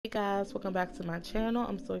guys, welcome back to my channel.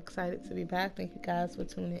 I'm so excited to be back. Thank you guys for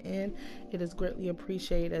tuning in. It is greatly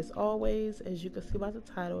appreciated as always. As you can see by the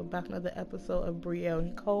title, we're back another episode of Brielle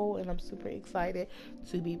and Cole, and I'm super excited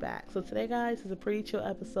to be back. So today guys is a pretty chill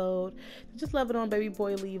episode. Just love it on baby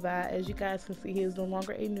boy Levi. As you guys can see, he is no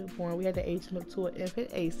longer a newborn. We had to age him up to an infant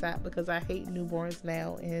ASAP because I hate newborns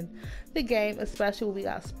now in the game, especially when we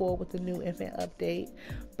got spoiled with the new infant update.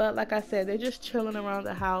 But like I said, they're just chilling around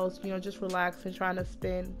the house, you know, just relaxing, trying to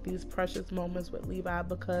spend these precious moments with Levi,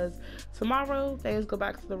 because tomorrow things go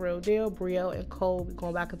back to the real deal. Brielle and Cole will be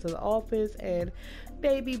going back into the office, and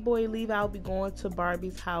baby boy Levi will be going to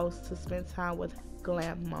Barbie's house to spend time with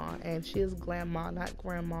Grandma. And she is Grandma, not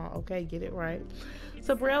Grandma, okay? Get it right.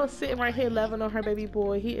 So Brielle is sitting right here loving on her baby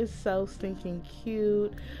boy. He is so stinking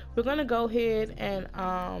cute. We're going to go ahead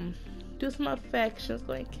and do some affections,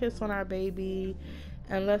 go and kiss on our baby.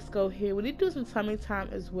 And let's go here. We need to do some tummy time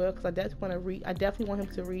as well, because I definitely want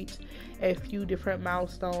him to reach a few different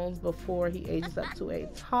milestones before he ages up to a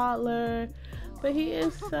toddler. But he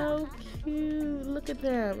is so cute. Look at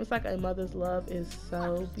them. It's like a mother's love is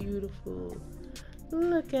so beautiful.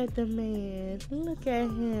 Look at the man. Look at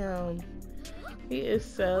him. He is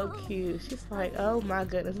so cute. She's like, oh my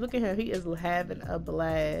goodness. Look at him. He is having a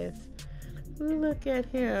blast. Look at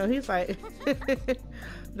him. He's like,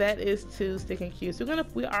 that is too stinking cute. So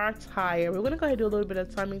we are tired. We're gonna go ahead and do a little bit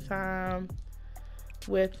of tummy time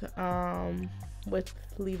with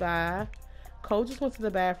Levi. Cole just went to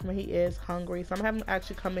the bathroom and he is hungry. So I'm having to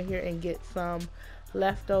actually come in here and get some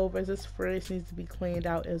leftovers. This fridge needs to be cleaned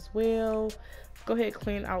out as well. Let's go ahead and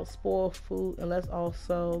clean out spoiled food, and let's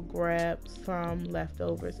also grab some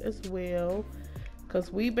leftovers as well,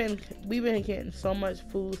 because we've been getting so much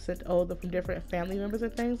food sent over from different family members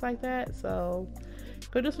and things like that. So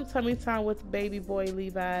go do some tummy time with baby boy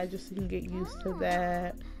Levi, just so you can get used to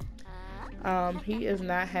that. He is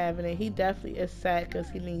not having it. He definitely is sad because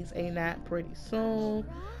he needs a nap pretty soon,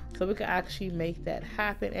 so we can actually make that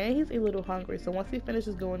happen. And he's a little hungry, so once he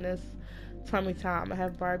finishes doing this tummy time, I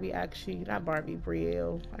have Brielle,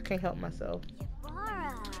 I can't help myself,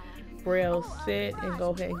 Brielle sit and go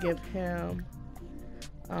ahead and give him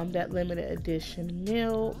that limited edition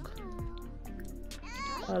milk.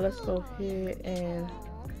 Let's go ahead and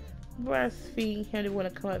breastfeed him. They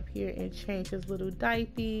want to come up here and change his little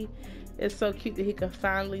diaper. It's so cute that he can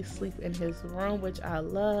finally sleep in his room, which I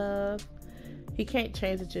love. He can't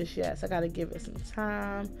change it just yet, so I gotta give it some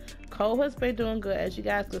time. Cole has been doing good. As you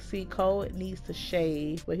guys can see, Cole needs to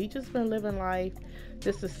shave, but he just been living life.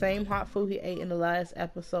 Just the same hot food he ate in the last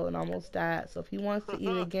episode and almost died. So if he wants to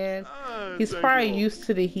eat again, he's probably used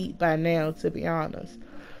to the heat by now, to be honest.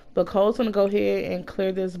 But Cole's gonna go ahead and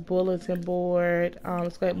clear this bulletin board.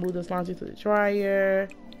 Let's go ahead and move this laundry to the dryer.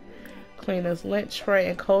 Clean this lint tray,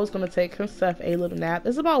 and Cole's gonna take himself a little nap.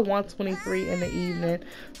 It's about 1:23 in the evening,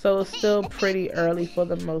 so it's still pretty early for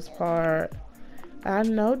the most part. I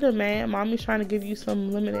know, the man. Mommy's trying to give you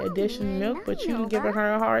some limited edition milk, but you giving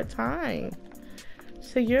her a hard time.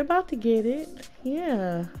 So you're about to get it.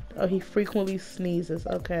 Yeah. Oh, he frequently sneezes.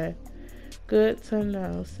 Okay. Good to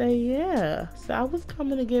know. Say yeah. So I was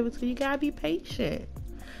coming to give it to you. You gotta be patient.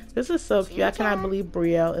 This is so cute. I cannot believe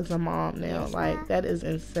Brielle is a mom now. Like, that is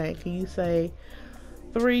insane. Can you say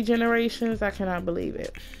 3 generations? I cannot believe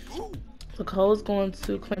it. So Cole's going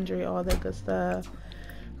to clean all that good stuff.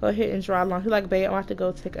 Go ahead and dry laundry. He's like, babe, I want to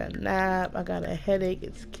go take a nap. I got a headache.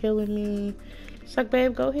 It's killing me. She's like,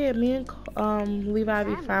 babe, go ahead. Me and Levi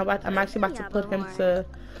be fine. I'm actually about to put him to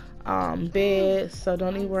bed, so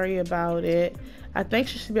don't even worry about it. I think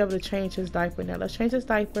she should be able to change his diaper now. Let's change his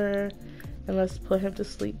diaper. And let's put him to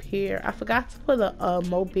sleep here. I forgot to put a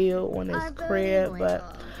mobile on his crib,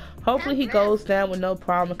 but hopefully he goes down with no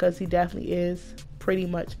problem, because he definitely is pretty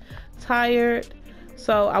much tired.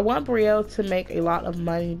 So I want Brielle to make a lot of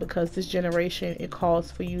money, because this generation, it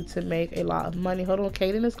calls for you to make a lot of money. Hold on,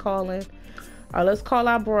 Kaden is calling. Let's call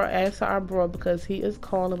our bro, answer our bro, because he is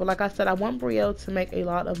calling. But like I said, I want Brielle to make a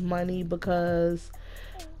lot of money, because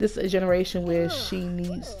this is a generation where she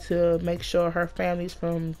needs to make sure her families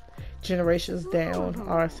from generations down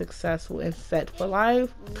are successful and set for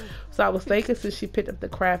life. So I was thinking, since she picked up the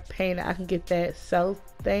craft painting, I can get that sell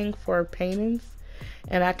thing for paintings,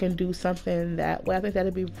 and I can do something that way. I think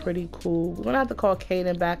that'd be pretty cool. We're gonna have to call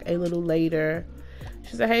Kaden back a little later.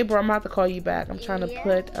 She said, hey bro, I'm about to call you back. I'm trying to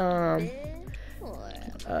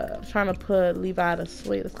put Levi to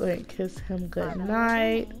sleep. Let's go ahead and kiss him good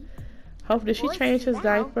night. Hopefully she changed his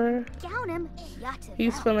diaper.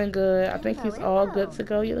 He's feeling good. I think he's all good to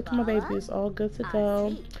go. Yeah, look at my baby. He's all good to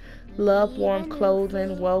go. Love warm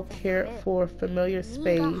clothing, well cared for, familiar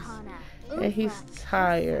space. and he's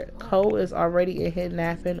tired. Cole is already in here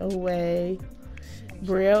napping away.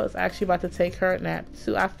 Brielle is actually about to take her nap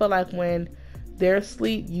too. I feel like when they're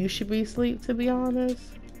asleep, you should be asleep, to be honest.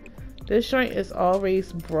 This joint is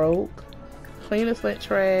always broke. Clean this lint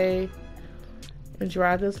tray and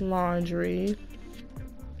dry this laundry.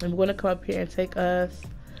 And we're gonna come up here and take us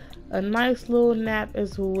a nice little nap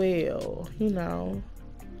as well, you know.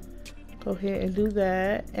 Go ahead and do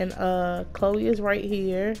that. And Chloe is right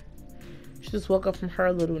here. She just woke up from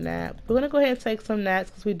her little nap. We're gonna go ahead and take some naps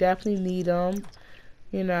because we definitely need them,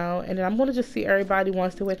 you know. And then I'm gonna just see everybody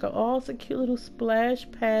wants to wake up. Oh, it's a cute little splash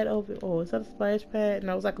pad over. Oh, is that a splash pad?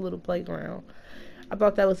 No, it's like a little playground. I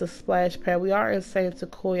thought that was a splash pad. We are in St.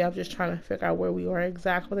 Sequoia. I'm just trying to figure out where we are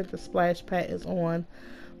exactly. I think the splash pad is on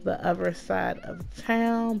the other side of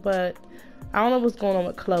town, but I don't know what's going on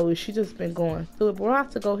with Chloe. She just been going through it. But we're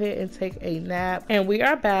about to go ahead and take a nap. And we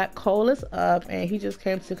are back. Cole is up, and he just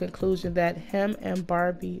came to the conclusion that him and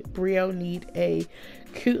Brielle need a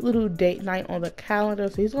cute little date night on the calendar.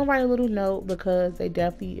 So he's gonna write a little note because they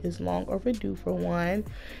definitely is long overdue for one.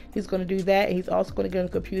 He's gonna do that, and he's also gonna get on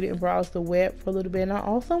the computer and browse the web for a little bit. And I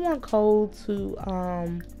also want Cole to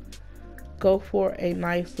go for a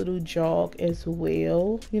nice little jog as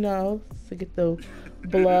well, you know, to get the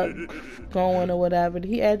blood going or whatever. Did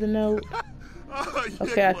he add the note?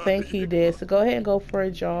 Okay, I think he did. So go ahead and go for a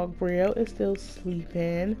jog. Brielle is still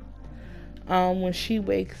sleeping. When she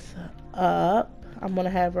wakes up, I'm gonna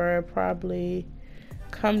have her probably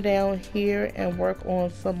come down here and work on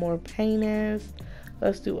some more paintings.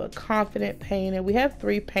 Let's do a confident painting. We have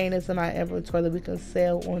 3 paintings in our inventory that we can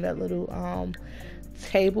sell on that little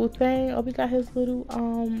table thing. Oh, we got his little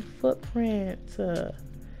footprint.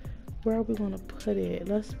 Where are we gonna put it?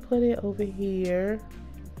 Let's put it over here.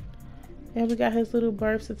 And we got his little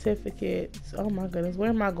birth certificate. Oh my goodness, where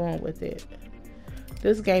am I going with it?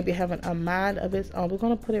 This game be having a mind of its own. We're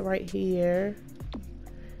gonna put it right here.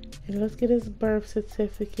 And let's get his birth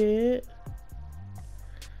certificate.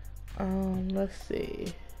 Let's see.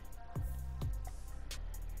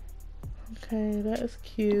 Okay, that is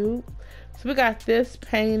cute. So we got this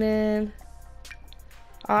painting.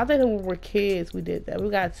 Oh, I think when we were kids we did that. We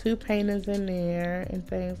got 2 paintings in there and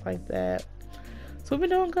things like that. So we've been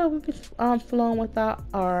doing good. We've been flowing with our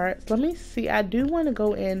art. Let me see. I do want to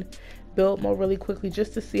go in build more really quickly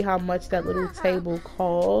just to see how much that little table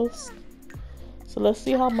costs. So let's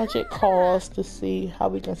see how much it costs to see how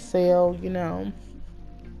we can sell, you know,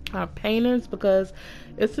 our paintings, because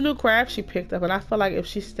it's a new craft she picked up, and I feel like if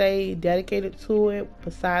she stayed dedicated to it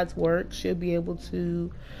besides work, she'll be able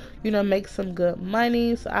to, you know, make some good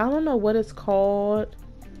money. So I don't know what it's called.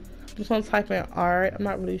 I'm just gonna type in art. I'm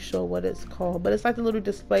not really sure what it's called, but it's like the little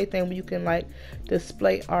display thing where you can like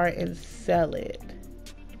display art and sell it.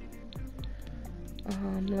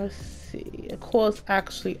 Let's see. Of course,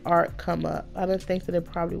 actually art come up. I didn't think that it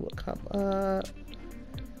probably would come up.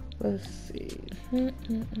 Let's see.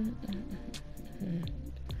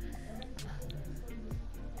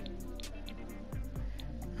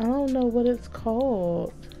 I don't know what it's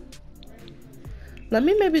called. Let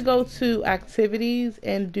me maybe go to activities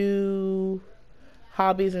and do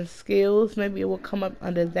hobbies and skills. Maybe it will come up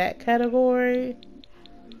under that category.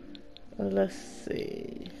 Let's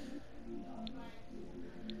see.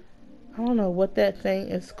 I don't know what that thing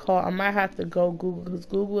is called. I might have to go Google, because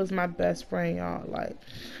Google is my best friend, y'all. Like,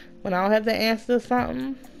 when I don't have the answer to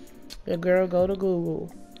something, the girl go to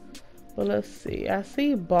Google. But let's see. I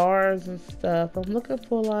see bars and stuff. I'm looking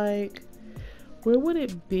for, like, where would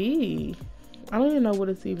it be? I don't even know what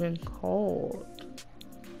it's even called.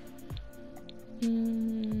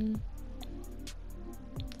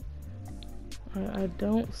 I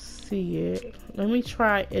don't see it. Let me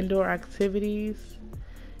try indoor activities.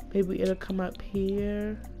 Maybe it'll come up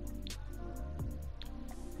here.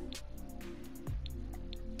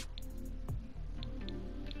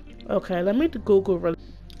 Okay, let me Google really.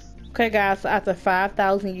 Okay guys, so after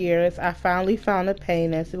 5,000 years, I finally found a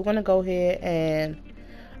painting. So we're gonna go ahead and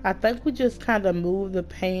I think we just kind of move the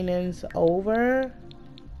paintings over.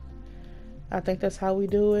 I think that's how we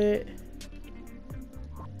do it.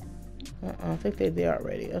 I think they're there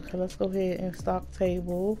already. Okay, let's go ahead and stock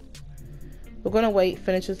table. We're gonna wait,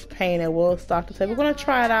 finish this painting. We'll stock the table. We're gonna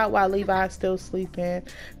try it out while Levi is still sleeping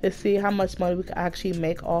to see how much money we can actually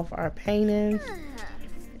make off our paintings.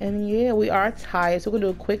 And yeah, we are tired, so we're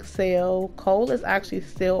gonna do a quick sale. Cole is actually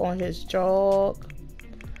still on his jog,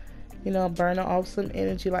 you know, burning off some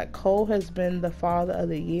energy. Like, Cole has been the father of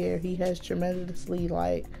the year. He has tremendously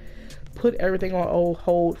like put everything on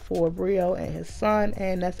hold for Brielle and his son,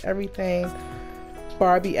 and that's everything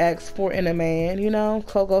Barbie asks for in a man, you know.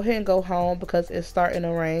 Cole, go ahead and go home because it's starting to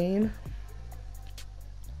rain.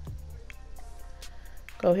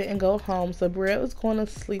 Go ahead and go home. So Brielle is going to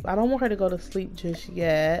sleep. I don't want her to go to sleep just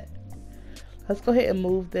yet. Let's go ahead and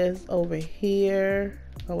move this over here.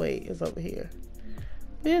 Oh wait, it's over here.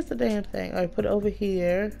 Where's the damn thing? All right, put it over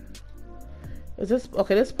here. Is this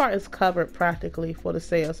okay? This part is covered practically for the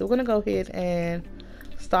sale. So we're gonna go ahead and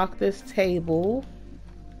stock this table.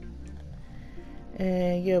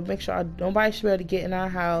 And yeah, make sure nobody should be able to get in our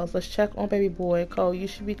house. Let's check on baby boy. Cole, you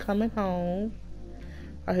should be coming home.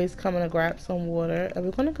 Or he's coming to grab some water. And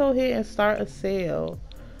we're gonna go ahead and start a sale.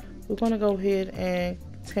 We're gonna go ahead and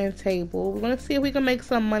 10 table. We're gonna see if we can make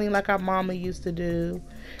some money like our mama used to do.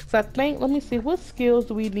 So I think, let me see, what skills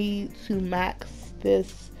do we need to max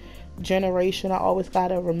this generation? I always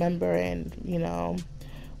gotta remember, and you know,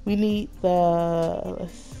 we need the,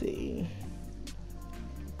 let's see,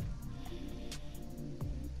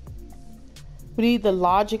 we need the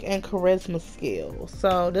logic and charisma skills.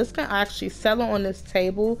 So this can actually, selling on this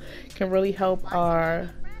table can really help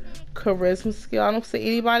our charisma skill. I don't see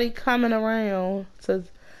anybody coming around to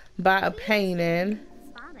buy a painting.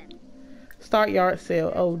 Start yard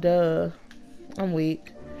sale. Oh duh, I'm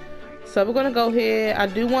weak. So we're gonna go ahead. I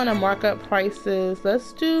do want to mark up prices.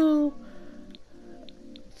 Let's do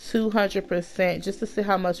 200% just to see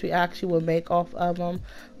how much we actually will make off of them.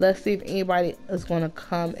 Let's see if anybody is going to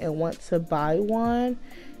come and want to buy one.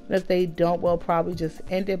 And if they don't, we'll probably just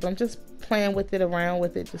end it. But I'm just playing with it, around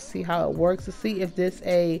with it to see how it works, to see if this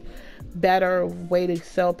a better way to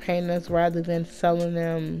sell paintings rather than selling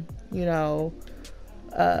them, you know.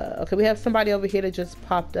 Okay, we have somebody over here that just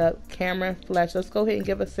popped up. Cameron Fletch. Let's go ahead and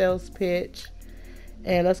give a sales pitch.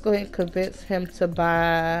 And let's go ahead and convince him to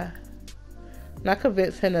buy. Not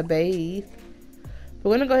convince him to bathe. We're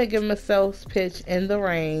going to go ahead and give him a sales pitch in the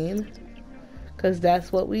rain. Because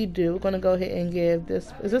that's what we do. We're going to go ahead and give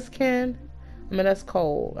this. Is this Ken? I mean, that's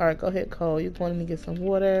Cole. Alright, go ahead, Cole. You're going to get some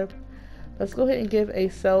water. Let's go ahead and give a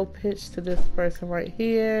sell pitch to this person right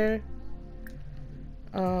here.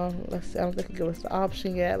 Let's see. I don't think they give us the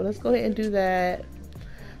option yet. But let's go ahead and do that.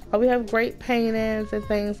 We have great paintings and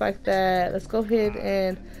things like that. Let's go ahead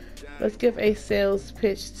and let's give a sales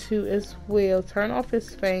pitch to as well. Turn off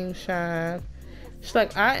his fame shine. She's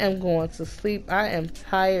like, I am going to sleep. I am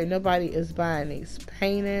tired. Nobody is buying these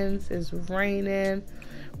paintings. It's raining.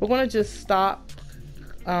 We're going to just stop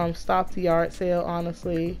the yard sale,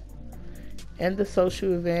 honestly. End the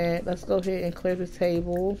social event. Let's go ahead and clear the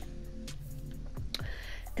table.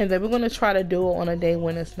 And then we're going to try to do it on a day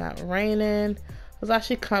when it's not raining. Let's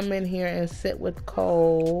actually come in here and sit with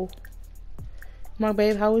Cole. My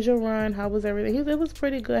babe, how was your run? How was everything? It was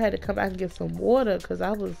pretty good. I had to come back and get some water because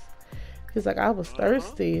he's like, I was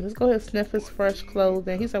thirsty. Let's go ahead and sniff his fresh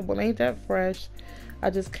clothing. He said, well, ain't that fresh?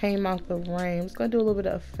 I just came out the rain. Let's go do a little bit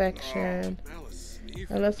of affection.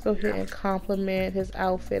 And let's go ahead and compliment his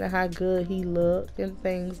outfit and how good he looked and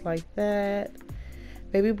things like that.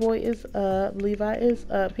 Baby boy is up. Levi is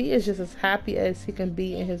up. He is just as happy as he can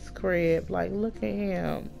be in his crib. Like, look at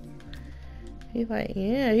him. He's like,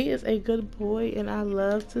 yeah, he is a good boy, and I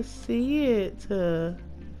love to see it.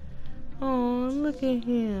 Oh, look at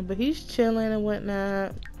him. But he's chilling and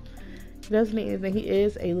whatnot. He doesn't need anything. He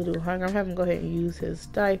is a little hungry. I'm having to go ahead and use his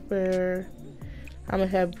diaper. I'm going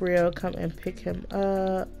to have Brielle come and pick him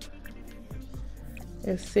up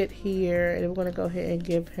and sit here. And we're going to go ahead and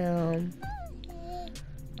give him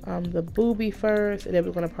the booby first. And then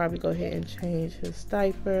we're going to probably go ahead and change his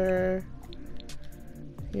diaper.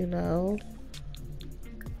 You know.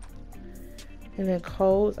 And then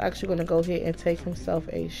Cole's actually going to go ahead and take himself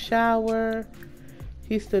a shower.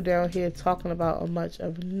 He's still down here talking about much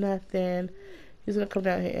of nothing. He's going to come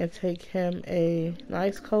down here and take him a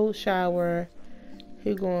nice cold shower.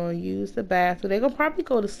 He's going to use the bathroom. They're going to probably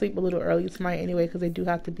go to sleep a little early tonight anyway because they do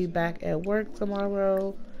have to be back at work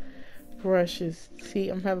tomorrow. Brush his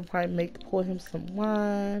teeth. I'm having probably pour him some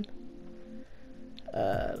wine.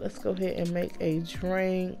 Let's go ahead and make a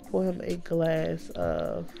drink. Pour him a glass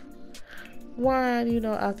of wine, you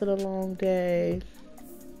know, after the long day.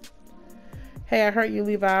 Hey, I heard you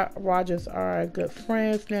Levi Rogers are good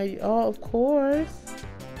friends now. Oh, of course.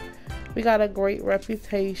 We got a great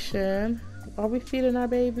reputation. Are we feeding our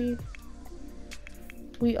baby?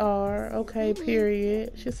 We are. Okay,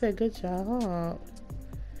 period. She said good job.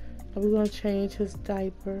 Are we going to change his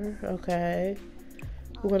diaper? Okay.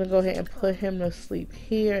 We're going to go ahead and put him to sleep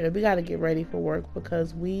here. And we got to get ready for work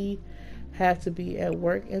because we have to be at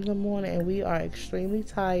work in the morning and we are extremely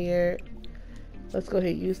tired. Let's go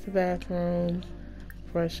ahead and use the bathroom,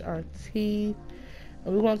 brush our teeth,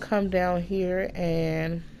 and we're going to come down here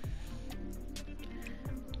and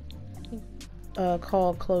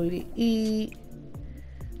call Chloe to eat.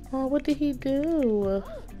 Oh, what did he do?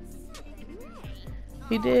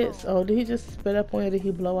 He did. Oh, did he just spit up on it? Did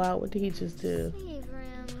he blow out? What did he just do?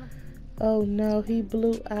 Oh no, he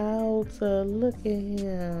blew out. Look at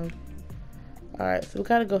him. Alright, so we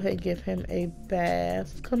gotta go ahead and give him a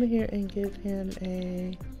bath. Let's come in here and give him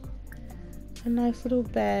a nice little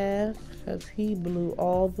bath because he blew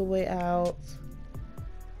all the way out.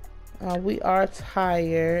 We are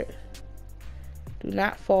tired. Do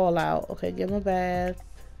not fall out. Okay, give him a bath.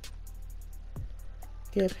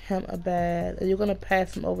 Give him a bath. And you're going to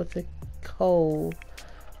pass him over to Cole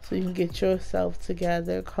so you can get yourself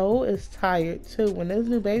together. Cole is tired too. When this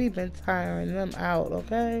new baby been tiring them out,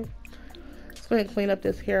 okay? Let's go ahead and clean up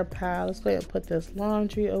this hair pile. Let's go ahead and put this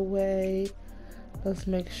laundry away. Let's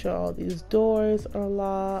make sure all these doors are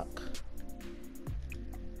locked.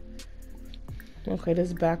 Okay,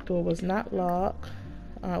 this back door was not locked.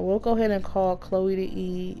 We'll go ahead and call Chloe to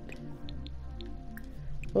eat.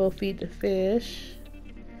 We'll feed the fish.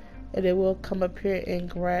 And then we'll come up here and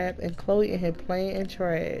grab, and Chloe in here playing in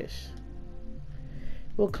trash.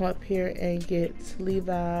 We'll come up here and get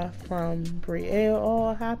Levi from Brielle.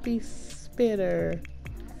 Oh, happy spitter.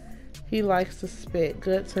 He likes to spit.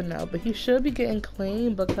 Good to know. But he should be getting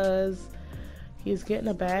clean because he's getting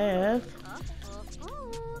a bath.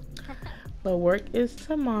 But work is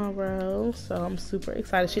tomorrow, so I'm super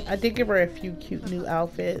excited. I did give her a few cute new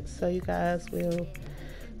outfits, so you guys will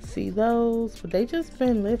see those. But they just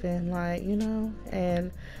been living, like, you know.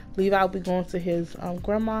 And Levi will be going to his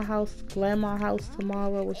grandma's house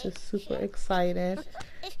tomorrow, which is super exciting.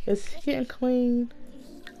 Is he getting clean?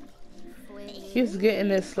 He's getting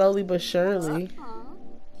it slowly but surely.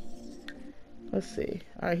 Let's see.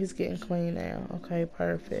 Alright, he's getting clean now. Okay,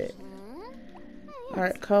 perfect.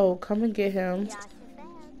 Alright, Cole, come and get him.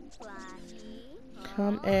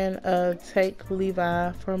 Come and take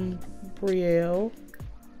Levi from Brielle.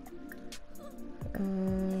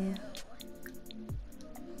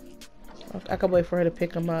 I can wait for her to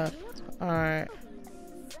pick him up. Alright.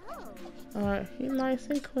 Alright, he's nice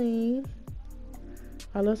and clean.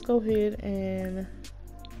 Alright, let's go ahead and...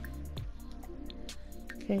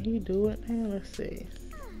 Can he do it now? Let's see.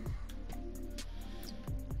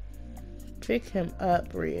 Pick him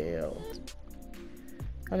up, Brielle.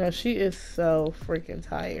 I know she is so freaking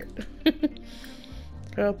tired.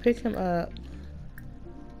 Girl, pick him up.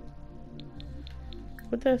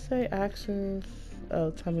 What did that say? Actions. Oh,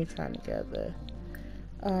 tummy time together.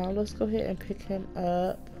 Let's go ahead and pick him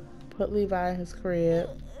up. Put Levi in his crib.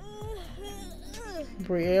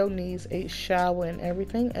 Brielle needs a shower and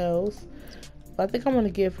everything else. But I think I'm going to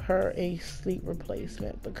give her a sleep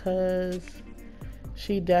replacement because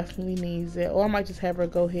she definitely needs it. Or I might just have her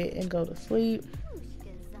go ahead and go to sleep.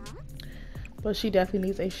 But she definitely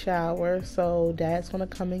needs a shower. So Dad's going to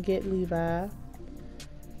come and get Levi.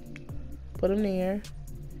 Put him there.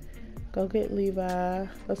 Go get Levi.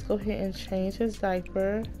 Let's go ahead and change his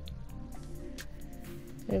diaper.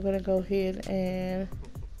 We're going to go ahead and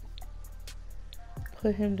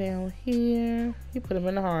put him down here. You put him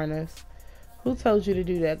in the harness. Who told you to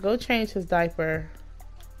do that? Go change his diaper.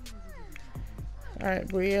 Alright,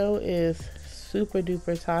 Brielle is super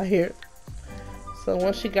duper tired. So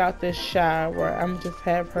once she got this shower, I'm just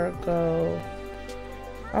have her go.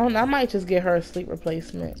 I don't know, I might just get her a sleep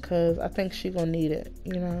replacement because I think she's gonna need it,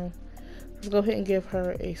 you know. Let's go ahead and give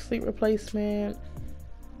her a sleep replacement.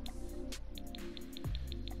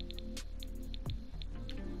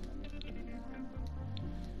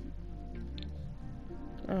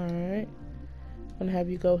 Alright. I'm gonna have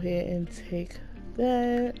you go ahead and take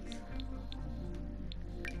that.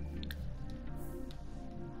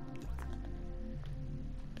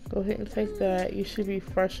 Go ahead and take that. You should be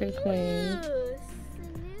fresh and clean.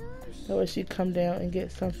 That way she come down and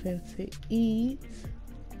get something to eat.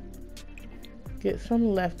 Get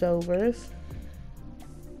some leftovers.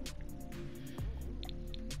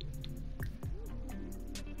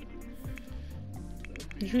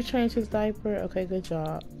 Did you change his diaper? Okay, good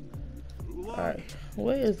job. Alright,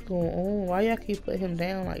 what is going on? Why y'all keep putting him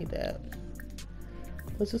down like that?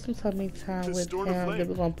 Let's do some tummy time with him. Then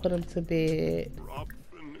we're gonna put him to bed.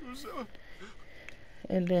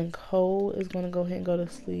 And then Cole is gonna go ahead and go to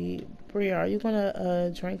sleep. Bria, are you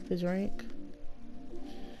gonna drink the drink?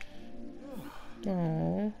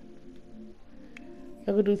 Aww. Y'all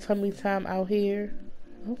gonna do tummy time out here?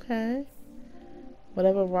 Okay.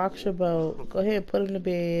 Whatever rocks your boat. Go ahead and put him to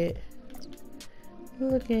bed.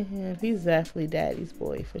 Look at him. He's definitely daddy's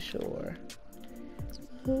boy for sure.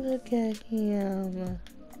 Look at him.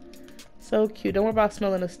 So cute. Don't worry about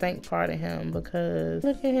smelling the stank part of him because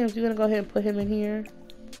look at him. You're gonna go ahead and put him in here.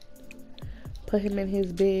 Put him in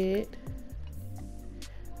his bed.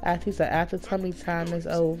 After tummy time is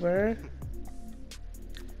over.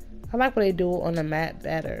 I like when they do it on the mat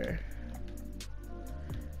better.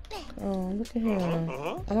 Oh, look at him.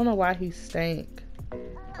 I don't know why he stank.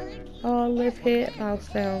 Oh, lift head mouse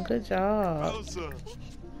down. Good job.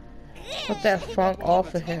 Put that funk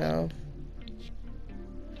off of him.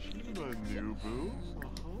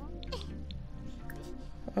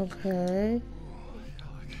 Okay.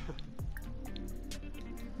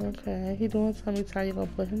 Okay, he doing tummy time. You're gonna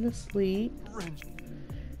put him to sleep.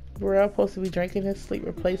 Brielle supposed to be drinking his sleep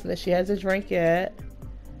replacement that she hasn't drank yet.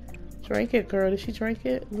 Drink it, girl. Did she drink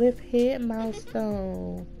it? Lift head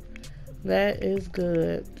milestone. That is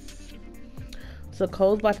good. So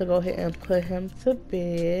Cole's about to go ahead and put him to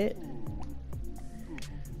bed.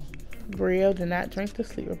 Brielle did not drink the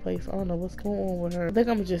sleep replacement. I don't know what's going on with her. I think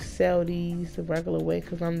I'm gonna just sell these the regular way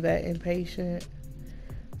because I'm that impatient.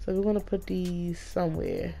 So we're gonna put these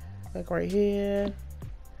somewhere. Like right here,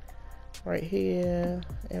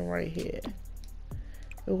 and right here.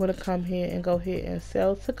 We're gonna come here and go ahead and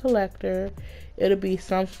sell to collector. It'll be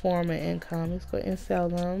some form of income. Let's go ahead and sell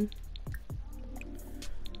them.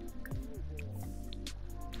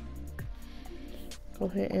 Go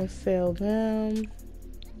ahead and sell them.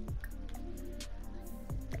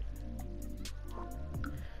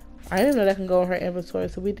 I didn't know that can go in her inventory,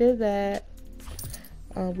 so we did that.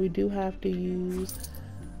 We do have to use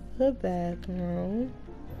the bathroom.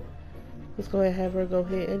 Let's go ahead and have her go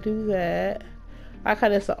ahead and do that. I like how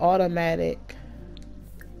it's an automatic.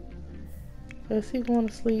 Is he going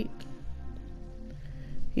to sleep?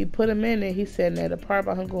 He put him in there. He said that the part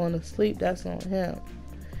about him going to sleep, that's on him.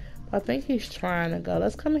 I think he's trying to go.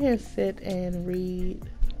 Let's come in here and sit and read.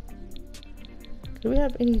 Do we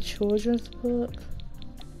have any children's book?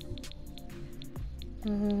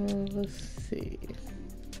 Let's see.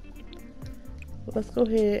 Let's go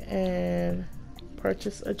ahead and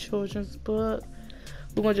purchase a children's book.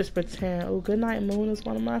 We're gonna just pretend. Oh, Goodnight Moon is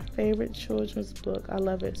one of my favorite children's books. I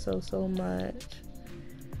love it so much.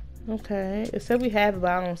 Okay, it said we have it,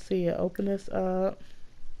 but I don't see it. Open this up.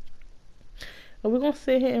 And we're gonna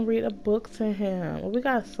sit here and read a book to him. We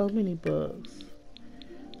got so many books.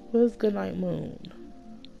 Where's Goodnight Moon?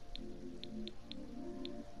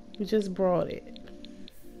 We just brought it.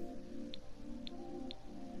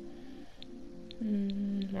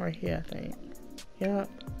 Right here, I think. Yep.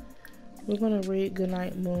 We're gonna read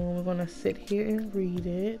Goodnight Moon. We're gonna sit here and read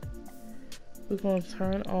it. We're gonna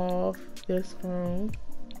turn off this room.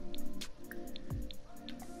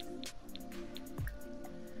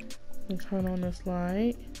 And turn on this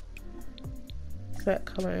light. Set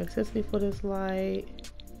color intensity for this light.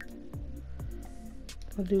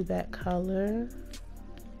 I'll do that color.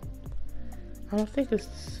 I don't think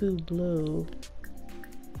it's too blue.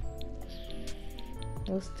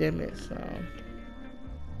 Let's dim it some.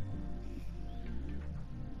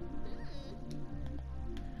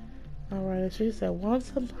 Alright, she said,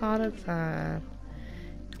 once upon a time,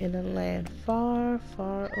 in a land far,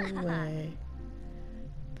 far away,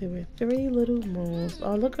 there were 3 little moons.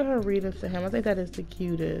 Oh, look at her reading to him. I think that is the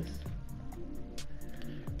cutest.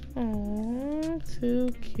 Oh,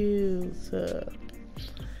 too cute.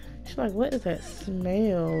 She's like, what is that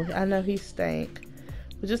smell? I know he stank.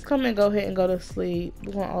 But just come and go ahead and go to sleep.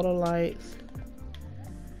 We're going auto lights.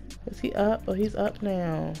 Is he up? Oh, he's up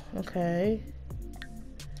now. Okay.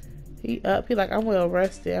 He up. He like, I'm well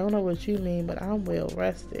rested. I don't know what you mean, but I'm well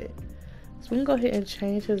rested. So we can go ahead and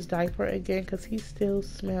change his diaper again because he still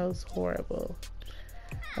smells horrible.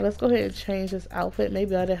 Now let's go ahead and change his outfit.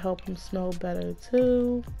 Maybe that'll help him smell better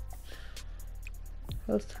too.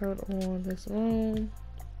 Let's turn on this room.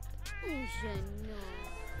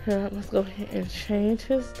 Yeah, let's go ahead and change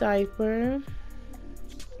his diaper.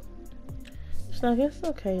 She's like, it's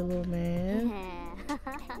okay, little man.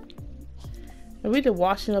 And we did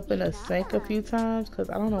washing up in the sink a few times because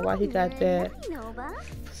I don't know why he got that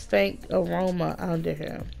stank aroma under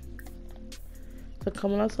him. So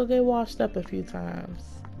come on, let's go get washed up a few times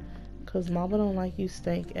because mama don't like you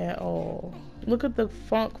stink at all. Look at the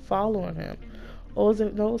funk following him. Oh, is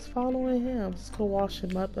it? No, it's following him. Let's go wash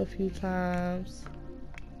him up a few times.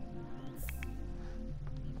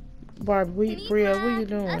 Barbie, Brielle, what are you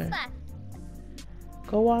doing?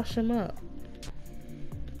 Go wash him up.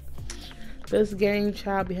 This game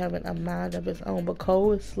child be having a mind of its own, but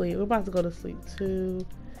Cole is asleep. We're about to go to sleep too.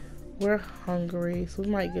 We're hungry, so we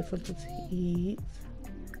might get something to eat.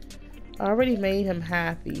 I already made him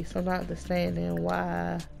happy, so I'm not understanding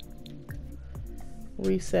why.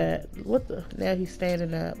 Reset. What the? Now he's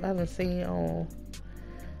standing up. I haven't seen it on.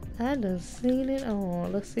 I done seen it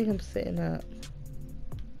on. Let's see him sitting up.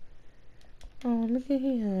 Oh, look at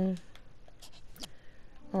him.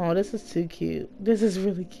 Oh, this is too cute. This is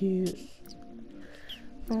really cute.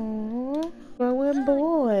 Aww, growing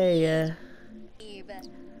boy.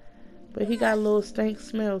 But he got a little stank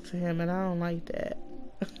smell to him, and I don't like that.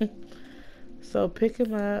 So pick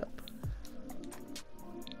him up.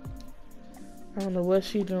 I don't know what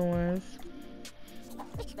she doing.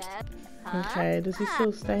 Okay, does he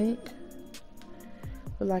still stink?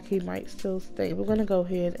 Look like he might still stink. We're gonna go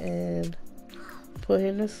ahead and put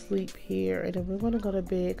him to sleep here, and then we're gonna go to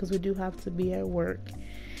bed because we do have to be at work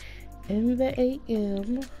in the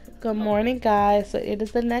AM. Good morning, guys. So it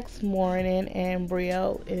is the next morning, and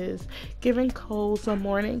Brielle is giving Cole some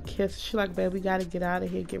morning kisses. She's like, babe, we gotta get out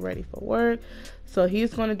of here, get ready for work. So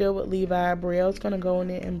he's gonna deal with Levi. Brielle's gonna go in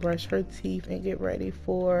there and brush her teeth and get ready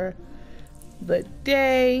for the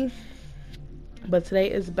day. But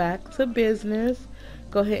today is back to business.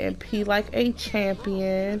 Go ahead and pee like a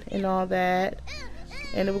champion and all that.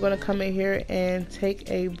 And then we're gonna come in here and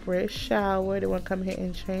take a breath shower. Then we're gonna come here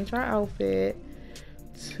and change our outfit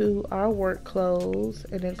to our work clothes,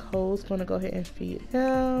 and then Cole's gonna go ahead and feed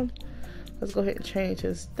him. Let's go ahead and change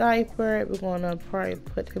his diaper. We're gonna probably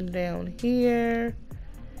put him down here,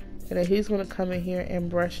 and then he's gonna come in here and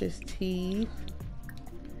brush his teeth,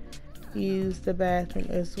 use the bathroom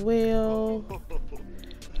as well,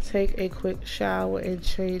 take a quick shower and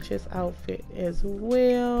change his outfit as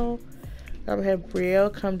well. I'm gonna have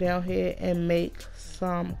Brielle come down here and make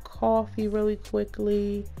some coffee really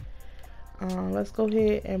quickly. Let's go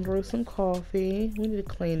ahead and brew some coffee. We need to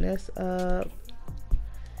clean this up.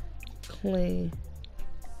 Clean.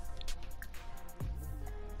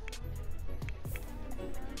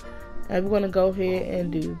 And we're gonna go ahead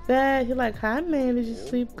and do that. He's like, hi man, did you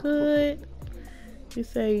sleep good? He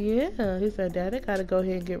said, yeah. He said, Dad, I gotta go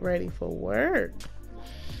ahead and get ready for work.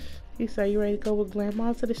 He said, you ready to go with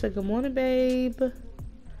Grandma today? She said, good morning, babe. So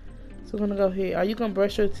we're gonna go ahead. Are you gonna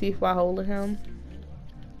brush your teeth while holding him?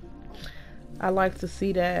 I like to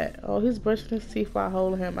see that. Oh, he's brushing his teeth while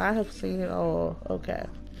holding him. I have seen it all. Okay.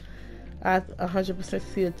 I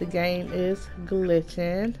 100% see that the game is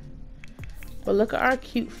glitching. But look at our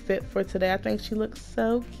cute fit for today. I think she looks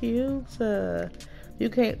so cute. You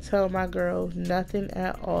can't tell my girl nothing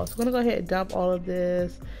at all. So I'm going to go ahead and dump all of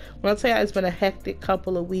this. When I tell you it's been a hectic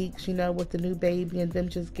couple of weeks, you know, with the new baby and them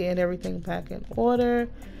just getting everything back in order.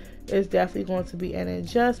 It's definitely going to be an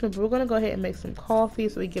adjustment, but we're going to go ahead and make some coffee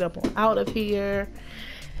so we get up on out of here.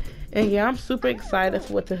 And yeah, I'm super excited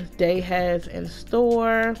for what the day has in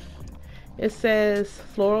store. It says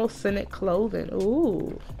floral scented clothing.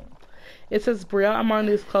 Ooh. It says Brielle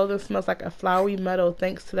Armando's clothing smells like a flowery meadow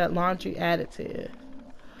thanks to that laundry additive.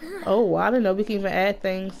 Oh, I didn't know we can even add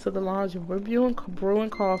things to the laundry. We're brewing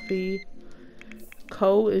coffee.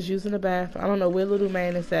 Cole is using the bathroom. I don't know where little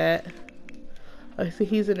man is at. Oh, see,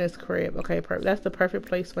 he's in his crib. Okay, perfect. That's the perfect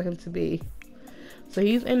place for him to be. So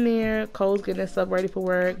he's in there. Cole's getting himself ready for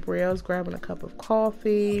work. Brielle's grabbing a cup of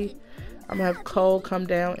coffee. I'm going to have Cole come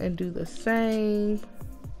down and do the same.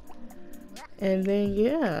 And then,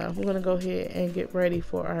 yeah, we're going to go ahead and get ready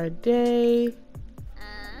for our day.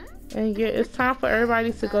 And yeah, it's time for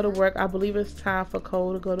everybody to go to work. I believe it's time for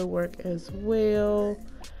Cole to go to work as well.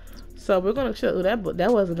 So we're going to show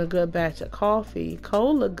that wasn't a good batch of coffee.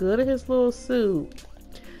 Cole looked good in his little suit.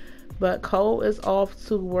 But Cole is off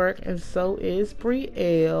to work, and so is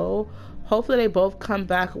Brielle. Hopefully they both come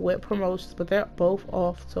back with promotions, but they're both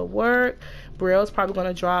off to work. Brielle's probably going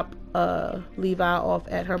to drop Levi off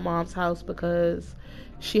at her mom's house because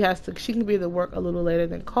she can be to work a little later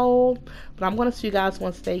than Cole. But I'm going to see you guys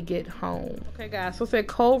once they get home. Okay, guys. So say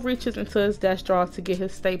Cole reaches into his desk drawer to get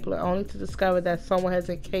his stapler, only to discover that someone has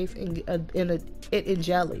encased it in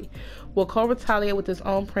jelly. Will Cole retaliate with his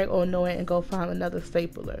own prank or annoy it and go find another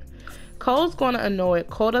stapler? Cole's going to annoy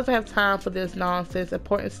it. Cole doesn't have time for this nonsense.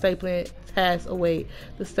 Important stapling tasks await.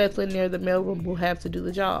 The stapler near the mailroom will have to do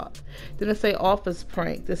the job. Then it say office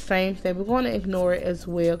prank. The same thing. We're going to ignore it as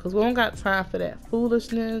well because we don't got time for that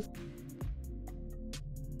foolishness.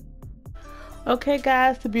 Okay,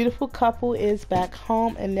 guys. The beautiful couple is back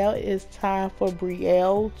home, and now it is time for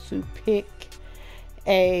Brielle to pick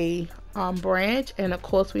a branch, and of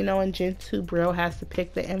course we know in Gen 2 Brielle has to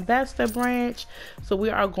pick the investor branch, so we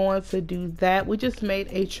are going to do that. We just made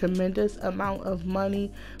a tremendous amount of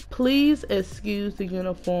money. Please excuse the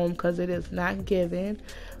uniform because it is not given,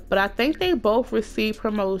 but I think they both received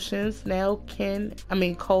promotions. Now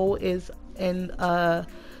Cole is in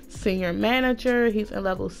senior manager. He's in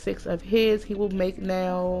level 6 of his. He will make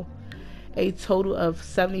now a total of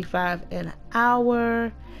 $75 an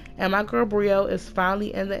hour. And my girl Brielle is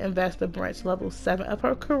finally in the investor branch, level 7 of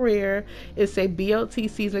her career. It's a BLT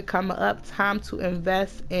season coming up. Time to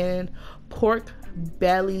invest in pork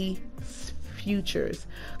belly futures.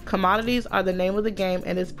 Commodities are the name of the game,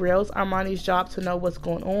 and it's Brielle's Armani's job to know what's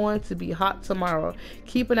going on, to be hot tomorrow.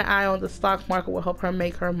 Keeping an eye on the stock market will help her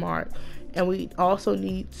make her mark. And we also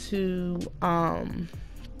need to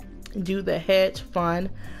do the hedge fund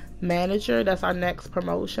manager. That's our next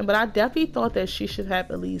promotion. But I definitely thought that she should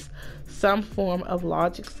have at least some form of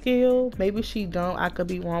logic skill. Maybe she don't. I could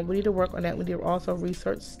be wrong. We need to work on that. We need to also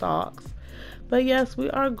research stocks. But yes, we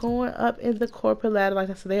are going up in the corporate ladder. Like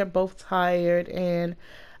I said, they are both tired, and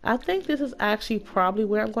I think this is actually probably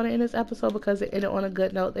where I'm going to end this episode, because it ended on a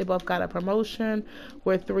good note. They both got a promotion.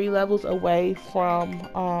 We're 3 levels away from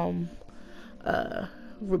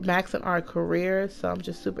maxing our career, so I'm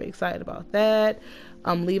just super excited about that.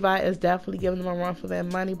 Levi is definitely giving them a run for their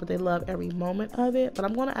money, but they love every moment of it. But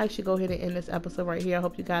I'm going to actually go ahead and end this episode right here. I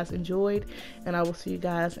hope you guys enjoyed, and I will see you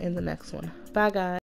guys in the next one. Bye, guys.